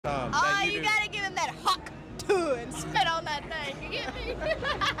Oh, you gotta give him that hawk too and spit on that thing. You get me?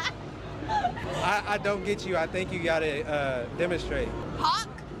 I don't get you. I think you gotta demonstrate. Hawk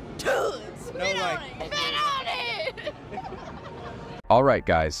too and spit No, on it. Spit on it. Alright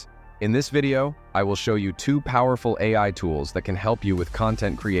guys, in this video, I will show you two powerful AI tools that can help you with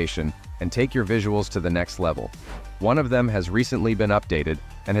content creation and take your visuals to the next level. One of them has recently been updated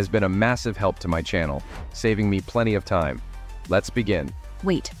and has been a massive help to my channel, saving me plenty of time. Let's begin.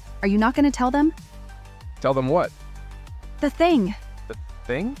 Wait, are you not going to tell them? Tell them what? The thing. The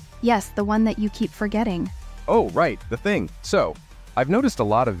thing? Yes, the one that you keep forgetting. Oh, right, the thing. So, I've noticed a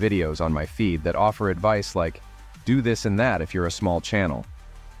lot of videos on my feed that offer advice like, do this and that if you're a small channel.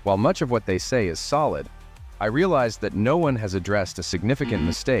 While much of what they say is solid, I realized that no one has addressed a significant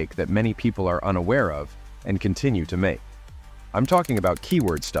mistake that many people are unaware of and continue to make. I'm talking about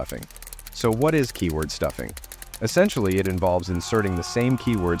keyword stuffing. So what is keyword stuffing? Essentially, it involves inserting the same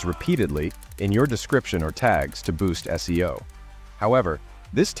keywords repeatedly in your description or tags to boost SEO. However,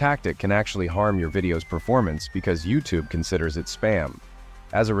 this tactic can actually harm your video's performance because YouTube considers it spam.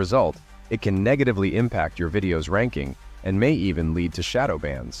 As a result, it can negatively impact your video's ranking and may even lead to shadow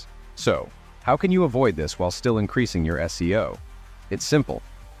bans. So, how can you avoid this while still increasing your SEO? It's simple.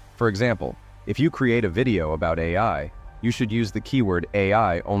 For example, if you create a video about AI, you should use the keyword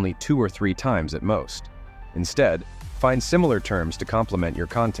AI only 2 or 3 times at most. Instead, find similar terms to complement your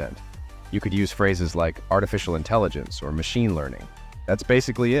content. You could use phrases like artificial intelligence or machine learning. That's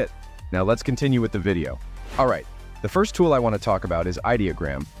basically it. Now let's continue with the video. Alright, the first tool I want to talk about is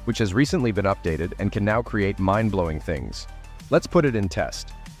Ideogram, which has recently been updated and can now create mind-blowing things. Let's put it in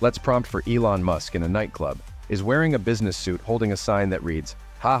test. Let's prompt for Elon Musk in a nightclub, is wearing a business suit holding a sign that reads,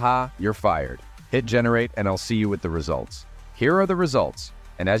 "Haha, you're fired. Hit generate and I'll see you with the results." Here are the results,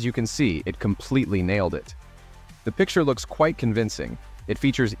 and as you can see, it completely nailed it. The picture looks quite convincing. It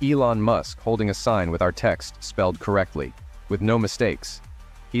features Elon Musk holding a sign with our text spelled correctly, with no mistakes.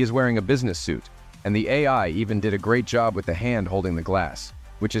 He is wearing a business suit, and the AI even did a great job with the hand holding the glass,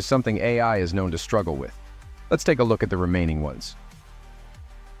 which is something AI is known to struggle with. Let's take a look at the remaining ones.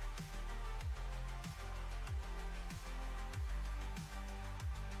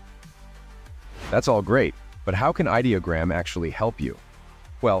 That's all great, but how can Ideogram actually help you?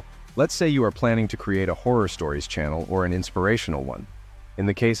 Well, let's say you are planning to create a horror stories channel or an inspirational one. In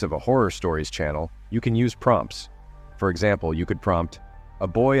the case of a horror stories channel, you can use prompts. For example, you could prompt, "A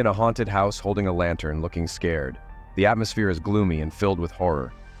boy in a haunted house holding a lantern looking scared. The atmosphere is gloomy and filled with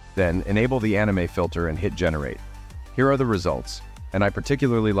horror." Then enable the anime filter and hit generate. Here are the results, and I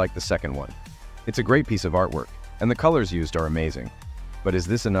particularly like the second one. It's a great piece of artwork, and the colors used are amazing. But is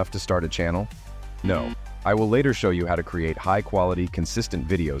this enough to start a channel? No. I will later show you how to create high-quality, consistent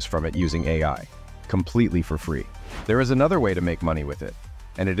videos from it using AI, completely for free. There is another way to make money with it,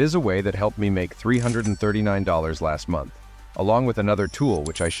 and it is a way that helped me make $339 last month, along with another tool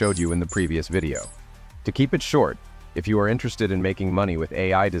which I showed you in the previous video. To keep it short, if you are interested in making money with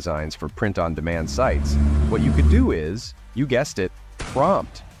AI designs for print-on-demand sites, what you could do is, you guessed it,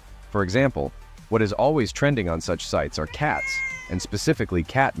 prompt. For example, what is always trending on such sites are cats, and specifically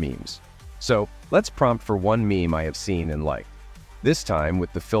cat memes. So, let's prompt for one meme I have seen and liked. This time,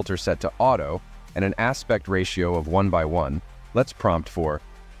 with the filter set to auto and an aspect ratio of 1:1, let's prompt for,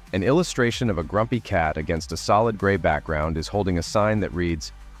 "An illustration of a grumpy cat against a solid gray background is holding a sign that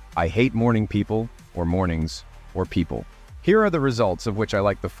reads, 'I hate morning people,' or mornings, or people." Here are the results, of which I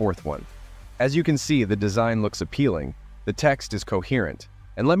like the fourth one. As you can see, the design looks appealing, the text is coherent,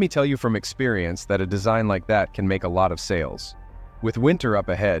 and let me tell you from experience that a design like that can make a lot of sales. With winter up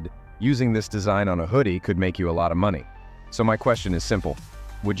ahead, using this design on a hoodie could make you a lot of money. So my question is simple.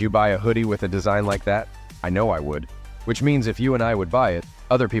 Would you buy a hoodie with a design like that? I know I would. Which means if you and I would buy it,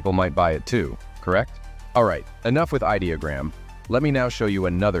 other people might buy it too, correct? Alright, enough with Ideogram. Let me now show you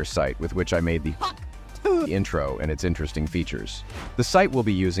another site with which I made the intro and its interesting features. The site we'll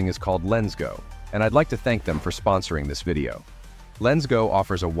be using is called LensGo, and I'd like to thank them for sponsoring this video. LensGo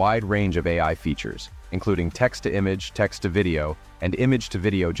offers a wide range of AI features, including text-to-image, text-to-video, and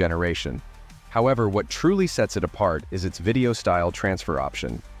image-to-video generation. However, what truly sets it apart is its video style transfer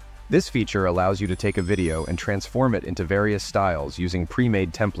option. This feature allows you to take a video and transform it into various styles using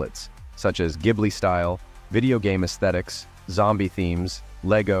pre-made templates, such as Ghibli style, video game aesthetics, zombie themes,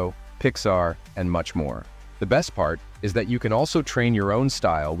 Lego, Pixar, and much more. The best part is that you can also train your own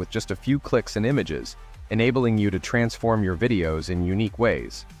style with just a few clicks and images, enabling you to transform your videos in unique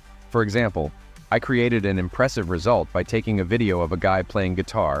ways. For example, I created an impressive result by taking a video of a guy playing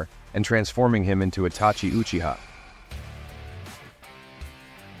guitar and transforming him into Itachi Uchiha.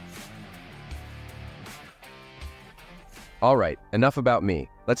 Alright, enough about me.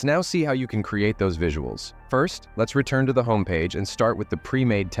 Let's now see how you can create those visuals. First, let's return to the homepage and start with the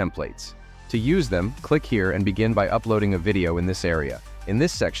pre-made templates. To use them, click here and begin by uploading a video in this area. In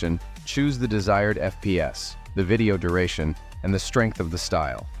this section, choose the desired FPS, the video duration, and the strength of the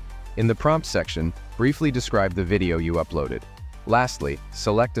style. In the prompt section, briefly describe the video you uploaded. Lastly,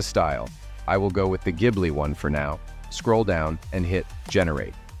 select a style. I will go with the Ghibli one for now. Scroll down and hit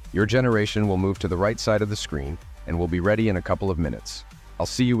Generate. Your generation will move to the right side of the screen and will be ready in a couple of minutes. I'll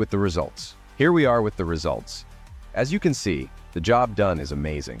see you with the results. Here we are with the results. As you can see, the job done is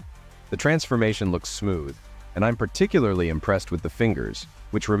amazing. The transformation looks smooth, and I'm particularly impressed with the fingers,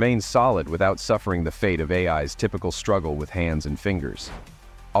 which remain solid without suffering the fate of AI's typical struggle with hands and fingers.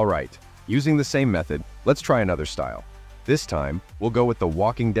 Alright, using the same method, let's try another style. This time, we'll go with the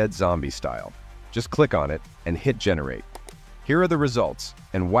Walking Dead zombie style. Just click on it and hit Generate. Here are the results,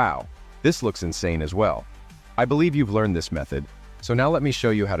 and wow, this looks insane as well. I believe you've learned this method, so now let me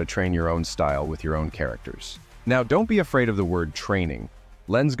show you how to train your own style with your own characters. Now, don't be afraid of the word training.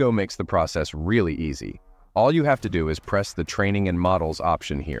 LensGo makes the process really easy. All you have to do is press the Training and Models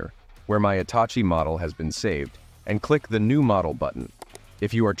option here, where my Itachi model has been saved, and click the New Model button.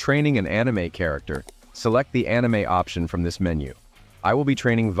 If you are training an anime character, select the anime option from this menu. I will be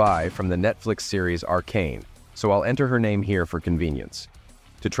training Vi from the Netflix series Arcane, so I'll enter her name here for convenience.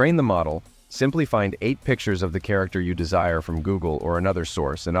 To train the model, simply find 8 pictures of the character you desire from Google or another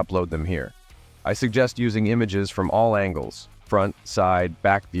source and upload them here. I suggest using images from all angles, front, side,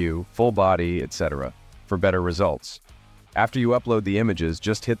 back view, full body, etc., for better results. After you upload the images,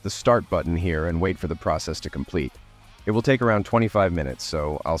 just hit the Start button here and wait for the process to complete. It will take around 25 minutes,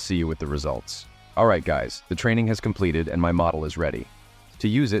 so I'll see you with the results. Alright guys, the training has completed and my model is ready. To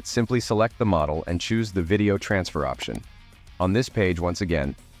use it, simply select the model and choose the Video Transfer option. On this page, once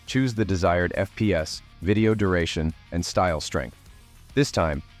again, choose the desired FPS, video duration, and style strength. This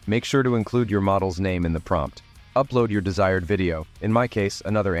time, make sure to include your model's name in the prompt. Upload your desired video, in my case,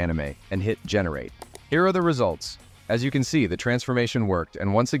 another anime, and hit Generate. Here are the results. As you can see, the transformation worked,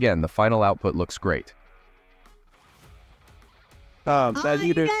 and once again, the final output looks great. You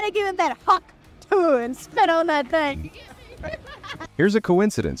gotta give him that hawk too and spit on that thing. Here's a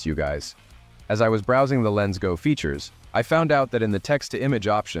coincidence, you guys. As I was browsing the LensGo features, I found out that in the text-to-image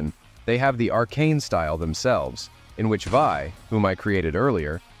option, they have the Arcane style themselves, in which Vi, whom I created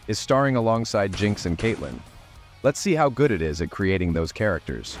earlier, is starring alongside Jinx and Caitlyn. Let's see how good it is at creating those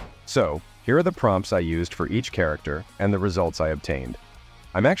characters. So, here are the prompts I used for each character and the results I obtained.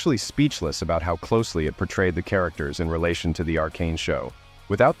 I'm actually speechless about how closely it portrayed the characters in relation to the Arcane show,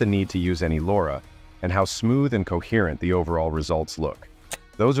 without the need to use any lore, and how smooth and coherent the overall results look.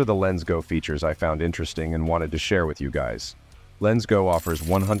 Those are the LensGo features I found interesting and wanted to share with you guys. LensGo offers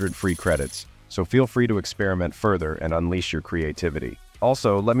 100 free credits, so feel free to experiment further and unleash your creativity.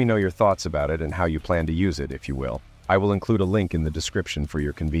 Also, let me know your thoughts about it and how you plan to use it, if you will. I will include a link in the description for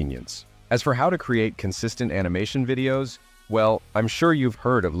your convenience. As for how to create consistent animation videos, well, I'm sure you've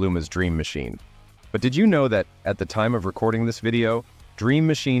heard of Luma's Dream Machine. But did you know that, at the time of recording this video, Dream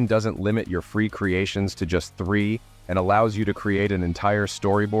Machine doesn't limit your free creations to just 3 and allows you to create an entire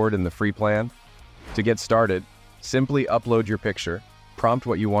storyboard in the free plan? To get started, simply upload your picture, prompt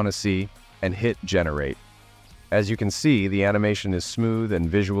what you want to see, and hit Generate. As you can see, the animation is smooth and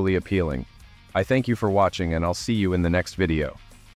visually appealing. I thank you for watching, and I'll see you in the next video.